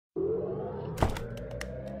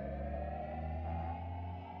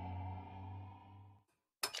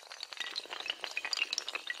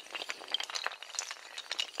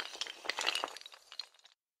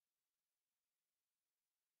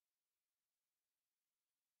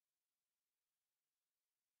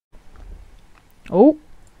Oh,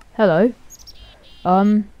 hello.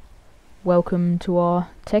 Welcome to our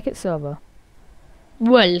Tekkit server.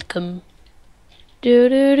 Welcome. Do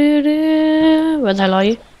do do do. Where the hell are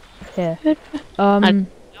you? Here.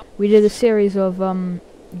 We did a series of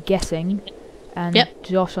guessing, and Yep.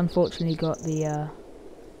 Josh unfortunately got the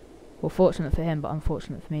well, fortunate for him, but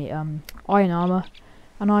unfortunate for me, iron armor,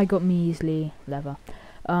 and I got measly leather.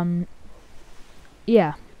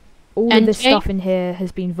 Yeah. All of this stuff in here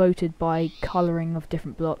has been voted by colouring of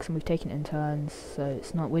different blocks, and we've taken it in turns, so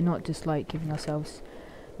we're not just like giving ourselves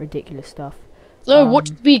ridiculous stuff. So what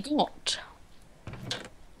have we got?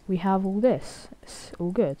 We have all this. It's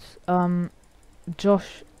all good.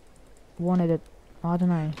 Josh wanted a, I don't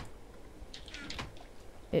know.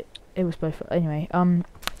 It was both anyway.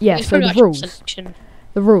 Yeah. It's So the rules. selection.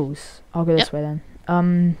 The rules. I'll go this way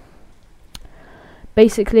then.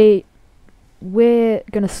 Basically, we're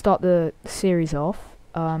gonna start the series off.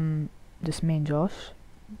 Just me and Josh.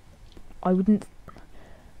 I wouldn't.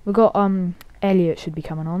 We got Elliot should be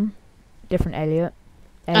coming on. Different Elliot.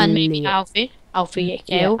 And maybe Alfie. Alfie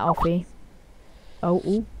Yeah, Alfie.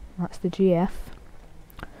 Oh, that's the GF.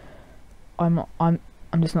 I'm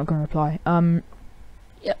just not gonna reply.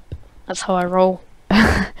 Yep. That's how I roll.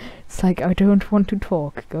 It's like I don't want to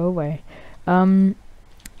talk. Go away.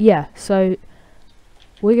 Yeah. So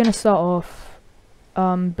we're gonna start off.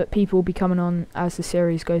 But people will be coming on as the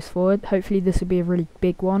series goes forward. Hopefully, this will be a really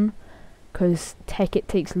big one, because Tekkit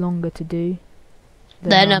takes longer to do.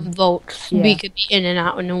 Then Vaults. Yeah. We could be in and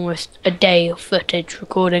out in almost a day of footage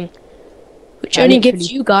recording, which Yeah, only literally.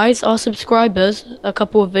 gives you guys, our subscribers, a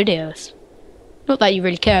couple of videos. Not that you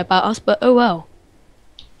really care about us, but oh well.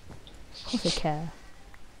 Of course I care.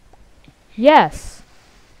 Yes.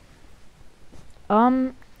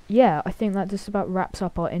 Yeah, I think that just about wraps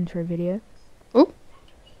up our intro video.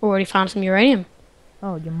 Already found some uranium.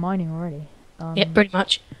 Oh, you're mining already. Yeah, pretty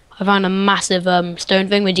much. I found a massive stone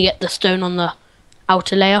thing where you get the stone on the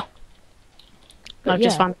outer layer. But I've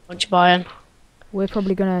just found a bunch of iron. We're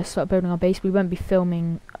probably gonna start building our base. We won't be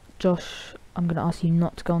filming. Josh, I'm gonna ask you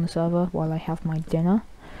not to go on the server while I have my dinner.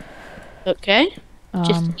 Okay.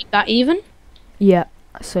 Just to keep that even. Yeah,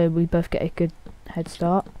 so we both get a good head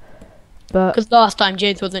start. But Because last time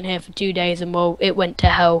James wasn't here for 2 days and well, it went to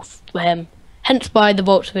hell for him. Hence by the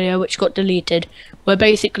Vaults video, which got deleted, where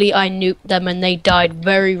basically I nuked them and they died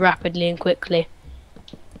very rapidly and quickly.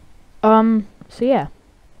 so yeah,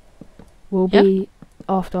 we'll be,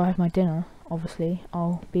 after I have my dinner, obviously,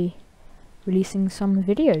 I'll be releasing some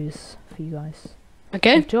videos for you guys.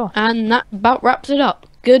 Okay, With Josh. and that about wraps it up.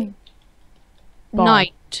 Good Bye.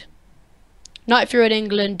 night. Night if you're in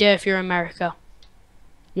England, day if you're in America.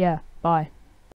 Yeah, bye.